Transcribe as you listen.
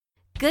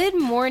Good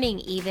morning,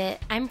 EVIT.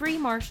 I'm Bre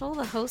Marshall,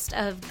 the host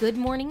of Good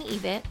Morning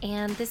EVIT,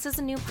 and this is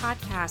a new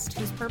podcast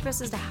whose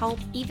purpose is to help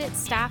EVIT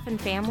staff and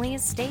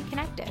families stay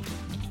connected.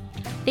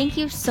 Thank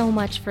you so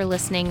much for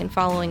listening and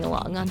following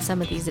along on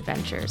some of these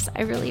adventures.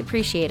 I really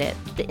appreciate it.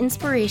 The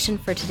inspiration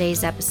for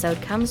today's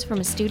episode comes from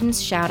a student's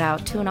shout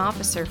out to an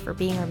officer for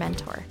being her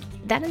mentor.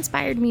 That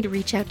inspired me to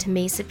reach out to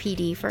Mesa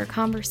PD for a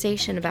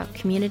conversation about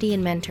community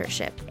and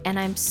mentorship, and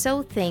I'm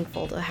so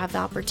thankful to have the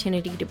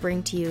opportunity to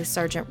bring to you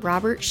Sgt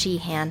Robert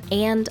Sheehan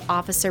and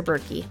Officer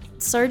Burkey.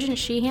 Sgt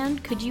Sheehan,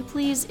 could you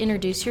please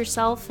introduce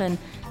yourself and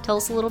tell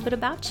us a little bit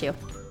about you?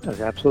 Yes,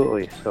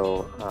 absolutely.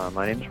 So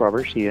my name is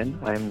Robert Sheehan.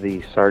 I'm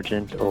the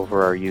sergeant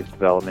over our youth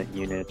development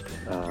unit,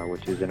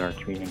 which is in our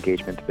community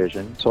engagement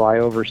division. So I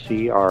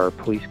oversee our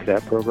police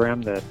cadet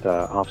program that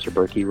Officer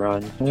Burkey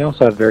runs. And we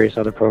also have various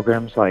other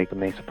programs like the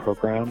Mesa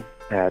program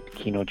at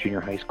Keno Junior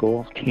High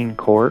School, Teen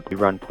Court. We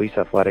run police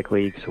athletic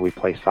leagues, so we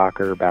play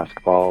soccer,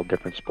 basketball,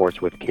 different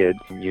sports with kids,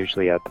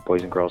 usually at the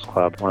Boys and Girls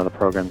Club. One of the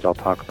programs I'll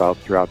talk about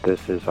throughout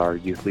this is our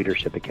Youth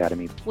Leadership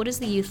Academy. What is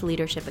the Youth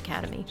Leadership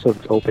Academy? So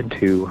it's open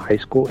to high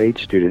school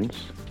age students.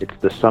 It's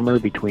the summer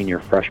between your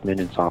freshman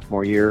and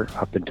sophomore year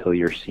up until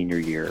your senior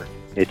year.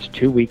 It's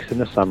 2 weeks in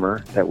the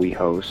summer that we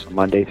host,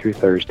 Monday through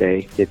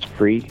Thursday. It's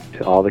free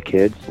to all the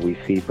kids. We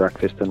feed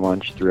breakfast and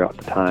lunch throughout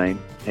the time.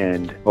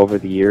 And over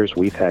the years,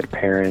 we've had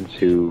parents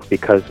who,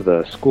 because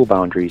the school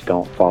boundaries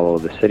don't follow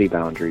the city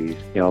boundaries,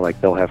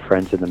 like they'll have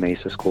friends in the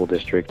Mesa School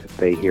District,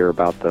 they hear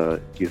about the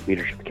Youth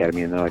Leadership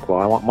Academy, and they're like, well,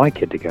 I want my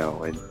kid to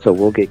go. And so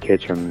we'll get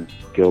kids from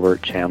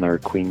Gilbert, Chandler,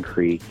 Queen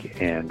Creek,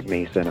 and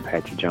Mesa and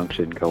Apache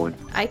Junction going.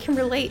 I can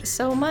relate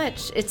so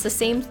much. It's the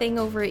same thing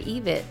over at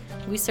EVIT.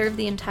 We serve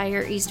the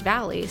entire East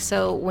Valley,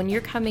 so when you're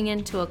coming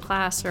into a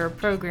class or a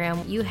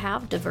program, you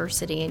have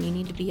diversity and you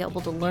need to be able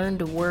to learn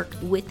to work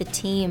with the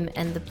team,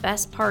 and the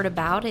best part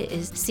about it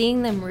is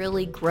seeing them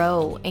really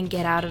grow and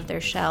get out of their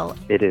shell.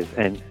 It is,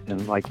 and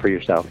like for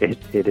yourself, it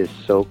is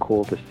so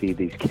cool to see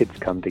these kids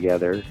come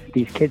together.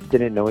 These kids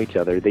didn't know each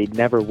other. They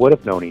never would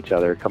have known each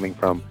other coming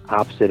from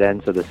opposite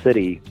ends of the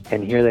city,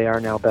 and here they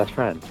are now best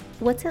friends.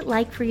 What's it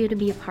like for you to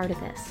be a part of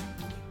this?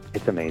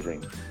 It's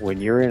amazing.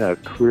 When you're in a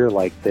career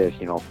like this,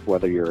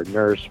 whether you're a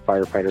nurse,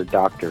 firefighter,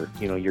 doctor,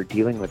 you're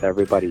dealing with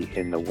everybody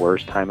in the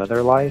worst time of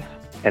their life.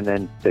 And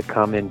then to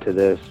come into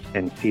this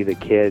and see the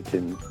kids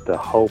and the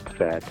hope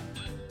that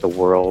the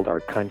world, our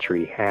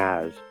country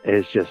has,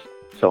 is just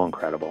so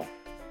incredible.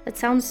 That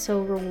sounds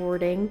so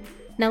rewarding.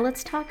 Now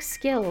let's talk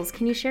skills.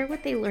 Can you share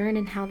what they learn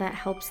and how that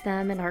helps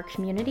them in our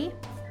community?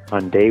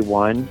 On day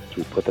one,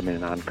 we put them in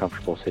an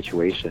uncomfortable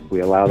situation.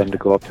 We allow them to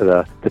go up to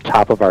the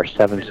top of our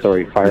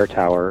 7-story fire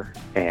tower,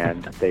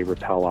 and they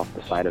rappel off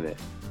the side of it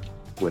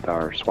with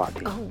our SWAT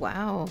team. Oh,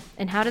 wow.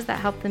 And how does that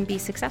help them be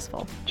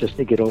successful? Just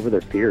to get over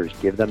their fears,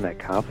 give them that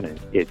confidence.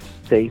 It's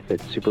safe,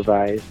 it's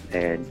supervised,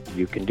 and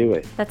you can do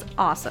it. That's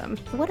awesome.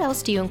 What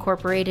else do you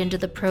incorporate into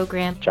the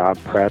program? Job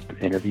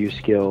prep, interview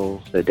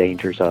skills, the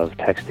dangers of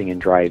texting and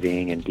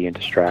driving and being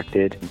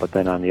distracted. But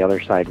then on the other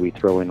side, we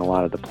throw in a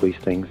lot of the police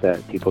things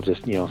that people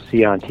just,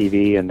 see on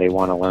TV and they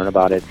want to learn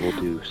about it. We'll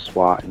do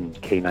SWAT and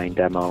K9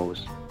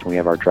 demos. We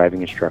have our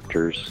driving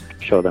instructors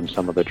show them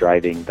some of the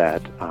driving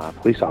that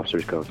police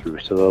officers go through.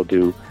 So they'll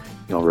do,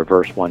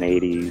 reverse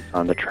 180s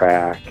on the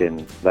track,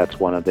 and that's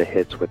one of the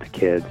hits with the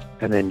kids.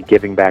 And then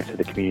giving back to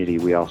the community,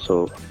 we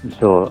also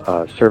instill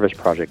a service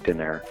project in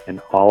there.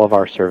 And all of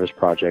our service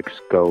projects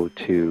go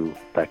to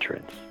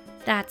veterans.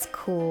 That's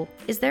cool.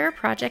 Is there a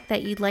project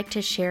that you'd like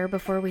to share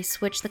before we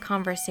switch the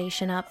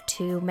conversation up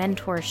to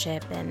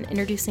mentorship and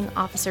introducing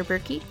Officer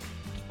Burkey?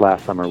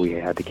 Last summer we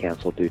had to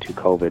cancel due to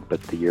COVID,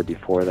 but the year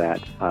before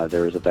that,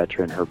 there was a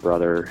veteran, her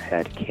brother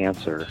had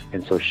cancer,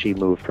 and so she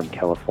moved from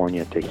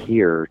California to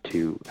here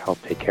to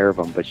help take care of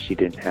him, but she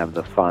didn't have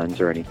the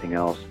funds or anything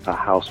else. A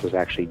house was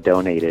actually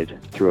donated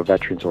through a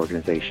veterans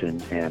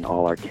organization, and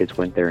all our kids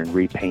went there and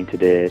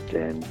repainted it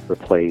and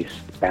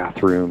replaced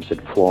bathrooms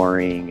and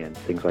flooring and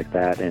things like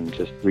that, and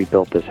just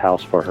rebuilt this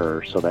house for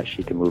her so that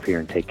she can move here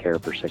and take care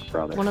of her sick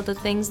brother. One of the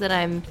things that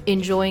I'm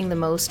enjoying the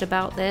most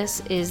about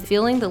this is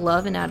feeling the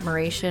love and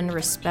admiration,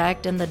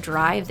 respect, and the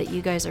drive that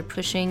you guys are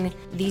pushing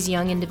these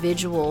young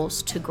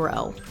individuals to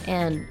grow.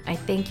 And I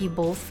thank you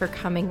both for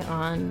coming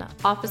on.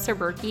 Officer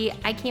Burkey,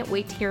 I can't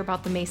wait to hear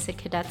about the Mesa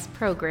Cadets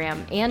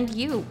program. And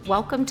you,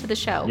 welcome to the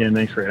show. Yeah,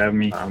 thanks for having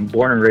me. I'm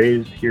born and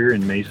raised here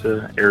in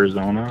Mesa,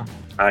 Arizona.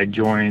 I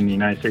joined the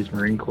United States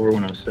Marine Corps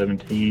when I was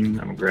 17.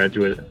 I'm a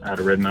graduate out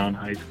of Red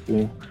Mountain High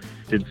School.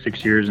 Did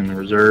 6 years in the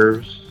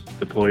reserves.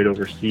 Deployed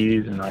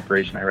overseas in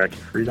Operation Iraqi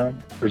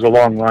Freedom. There's a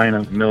long line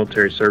of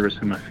military service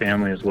in my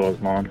family as well as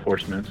law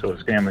enforcement, so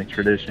it's family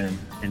tradition,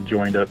 and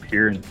joined up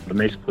here in the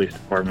Mesa Police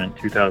Department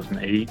in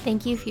 2008.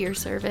 Thank you for your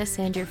service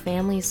and your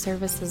family's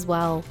service as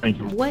well. Thank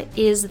you. What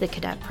is the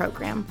cadet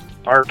program?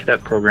 Our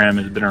cadet program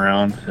has been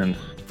around since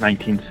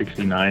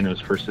 1969. It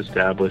was first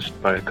established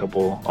by a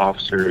couple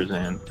officers,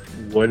 and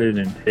what it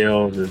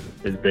entails is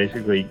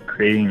basically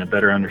creating a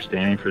better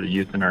understanding for the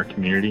youth in our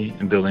community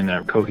and building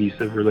that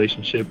cohesive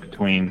relationship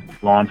between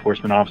law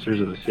enforcement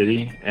officers of the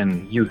city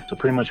and youth, so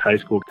pretty much high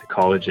school to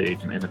college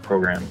age in the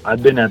program.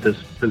 I've been at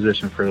this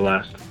position for the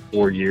last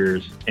 4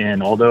 years,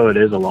 and although it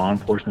is a law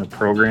enforcement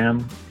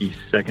program, the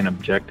second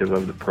objective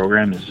of the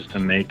program is just to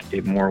make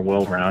a more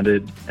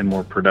well-rounded and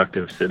more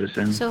productive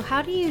citizen. So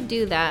how do you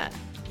do that?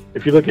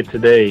 If you look at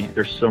today,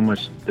 there's so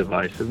much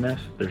divisiveness.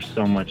 There's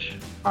so much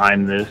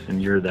I'm this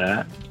and you're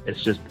that.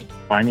 It's just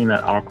finding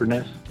that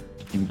awkwardness,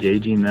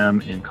 engaging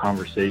them in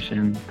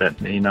conversation that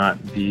may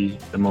not be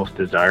the most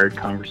desired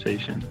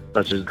conversation,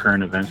 such as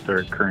current events that are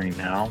occurring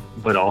now,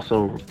 but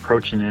also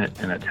approaching it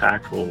in a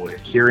tactful way,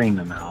 hearing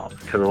them out,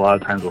 because a lot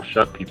of times we'll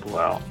shut people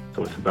out.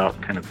 So it's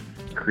about kind of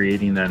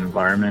creating that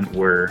environment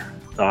where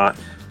thoughts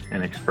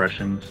and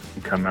expressions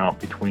can come out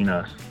between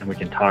us and we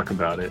can talk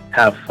about it,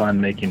 have fun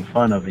making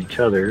fun of each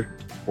other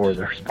or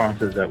the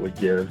responses that we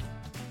give,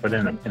 but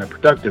in a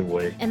productive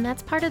way. And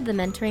that's part of the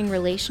mentoring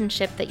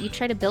relationship that you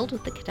try to build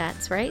with the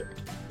cadets, right?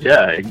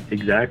 Yeah,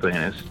 exactly.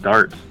 And it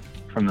starts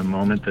from the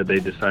moment that they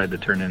decide to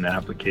turn in the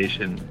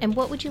application. And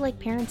what would you like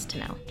parents to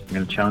know? I'm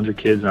going to challenge the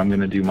kids. I'm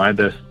going to do my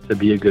best to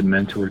be a good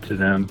mentor to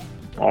them.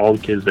 All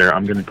the kids there,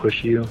 I'm going to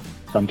push you.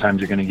 Sometimes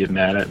you're going to get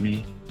mad at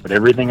me. But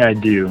everything I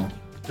do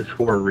is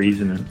for a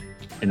reason.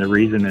 And the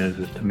reason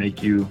is to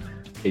make you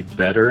a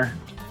better,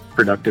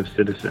 productive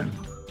citizen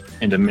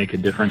and to make a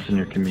difference in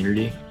your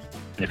community.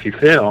 And if you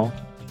fail,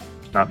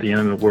 it's not the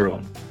end of the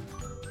world.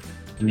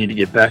 You need to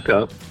get back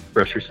up,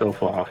 brush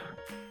yourself off,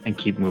 and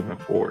keep moving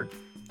forward.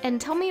 And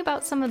tell me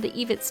about some of the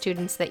EVIT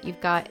students that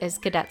you've got as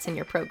cadets in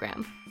your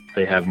program.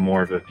 They have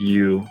more of a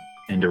view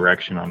and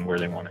direction on where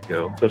they want to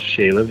go. So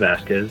Shayla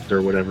Vasquez,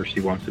 or whatever she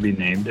wants to be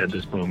named at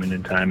this moment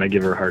in time. I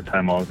give her a hard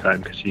time all the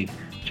time because she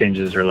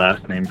changes her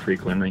last name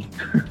frequently.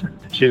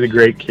 She's a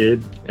great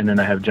kid. And then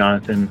I have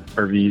Jonathan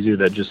Arvizu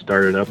that just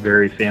started up,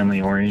 very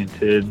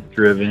family-oriented,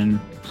 driven.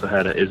 Also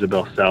had a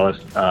Isabel Salas.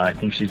 I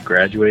think she's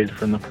graduated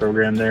from the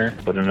program there,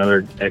 but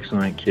another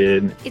excellent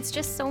kid. It's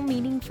just so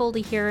meaningful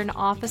to hear an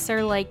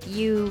officer like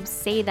you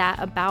say that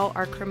about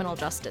our criminal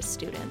justice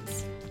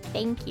students.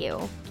 Thank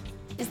you.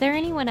 Is there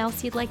anyone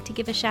else you'd like to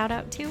give a shout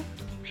out to?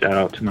 Shout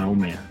out to my old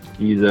man.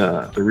 He's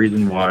the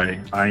reason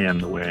why I am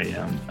the way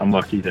I am. I'm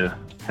lucky to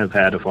have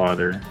had a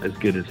father as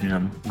good as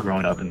him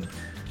growing up and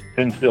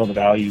instill the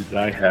values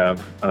that I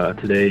have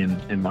today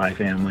in my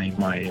family,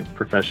 my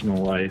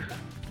professional life.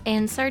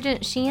 And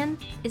Sgt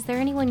Sheenan, is there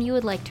anyone you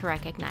would like to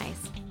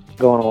recognize?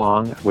 Going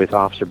along with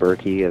Officer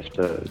Burkey as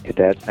the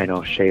cadets, I know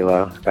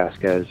Shayla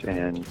Vasquez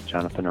and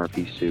Jonathan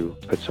Arvizu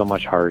put so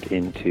much heart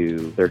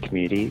into their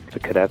community. The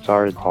cadets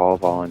are all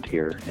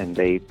volunteer, and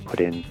they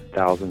put in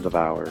thousands of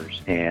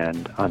hours.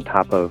 And on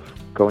top of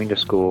going to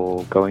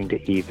school, going to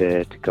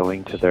EVIT,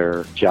 going to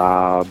their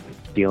job,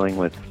 dealing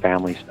with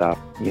family stuff,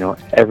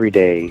 every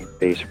day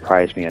they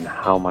surprise me on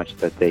how much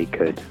that they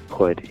could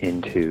put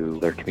into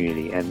their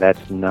community. And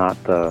that's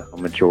not the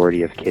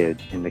majority of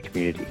kids in the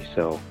community.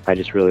 So I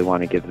just really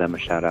want to give them a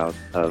shout out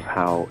of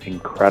how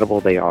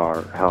incredible they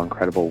are, how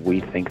incredible we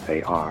think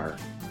they are,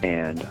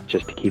 and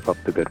just to keep up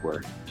the good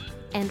work.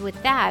 And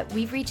with that,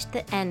 we've reached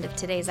the end of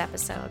today's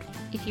episode.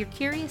 If you're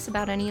curious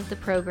about any of the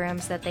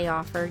programs that they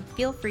offer,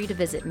 feel free to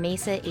visit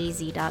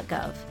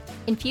mesaaz.gov.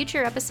 In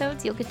future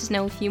episodes, you'll get to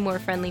know a few more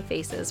friendly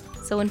faces.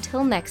 So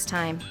until next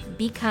time,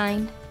 be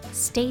kind,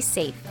 stay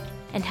safe,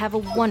 and have a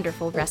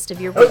wonderful rest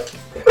of your week.